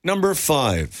Number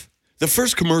 5. The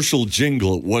first commercial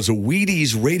jingle was a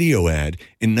Wheaties radio ad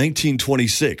in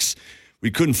 1926.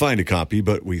 We couldn't find a copy,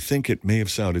 but we think it may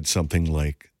have sounded something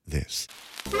like this.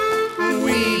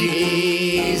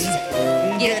 Wheaties,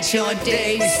 get your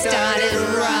day started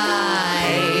right.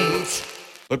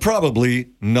 But probably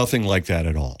nothing like that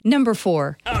at all. Number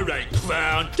 4. All right,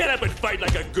 clown, get up and fight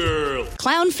like a girl.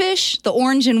 Clownfish, the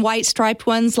orange and white striped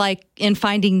ones like in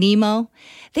Finding Nemo,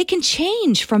 they can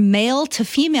change from male to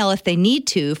female if they need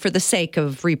to for the sake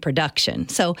of reproduction.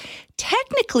 So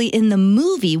technically in the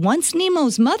movie, once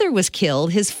Nemo's mother was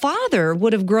killed, his father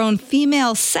would have grown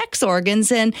female sex organs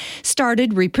and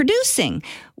started reproducing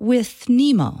with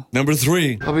Nemo. Number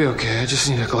 3. I'll be okay. I just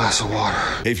need a glass of water.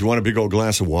 Hey, if you want a big old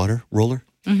glass of water, Roller,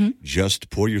 just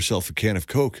pour yourself a can of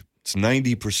Coke. It's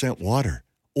 90% water.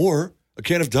 Or a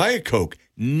can of Diet Coke,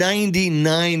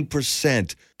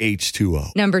 99%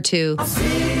 H2O. Number 2.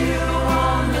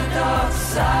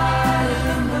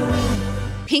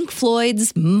 Pink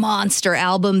Floyd's monster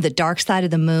album, The Dark Side of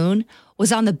the Moon,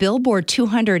 was on the Billboard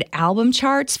 200 album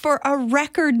charts for a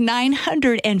record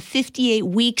 958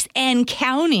 weeks and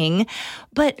counting,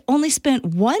 but only spent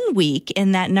 1 week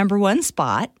in that number 1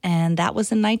 spot, and that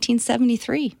was in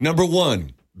 1973. Number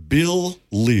 1, Bill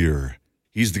Lear.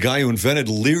 He's the guy who invented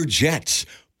Lear jets,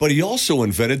 but he also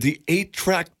invented the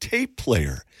 8-track tape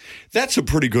player. That's a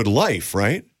pretty good life,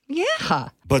 right? Yeah.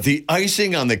 But the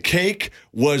icing on the cake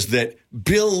was that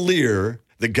Bill Lear,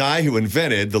 the guy who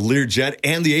invented the Learjet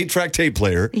and the 8-track tape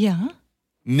player,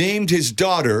 named his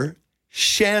daughter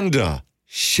Shanda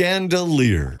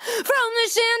Lear. From the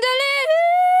chandelier